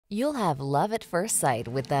You'll have love at first sight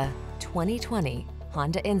with the 2020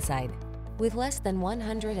 Honda Insight. With less than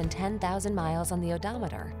 110,000 miles on the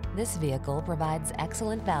odometer, this vehicle provides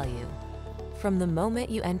excellent value. From the moment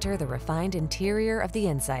you enter the refined interior of the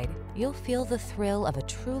Insight, you'll feel the thrill of a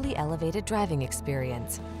truly elevated driving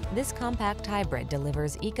experience. This compact hybrid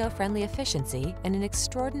delivers eco-friendly efficiency in an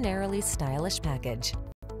extraordinarily stylish package.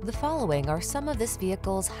 The following are some of this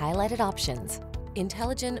vehicle's highlighted options: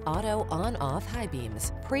 intelligent auto on-off high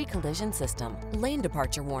beams, pre-collision system, lane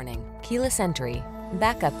departure warning, keyless entry,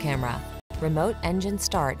 backup camera, remote engine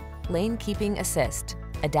start, lane keeping assist,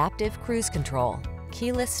 adaptive cruise control,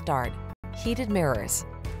 keyless start, heated mirrors.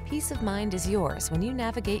 Peace of mind is yours when you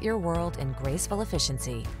navigate your world in graceful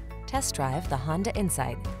efficiency. Test drive the Honda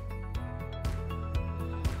Insight.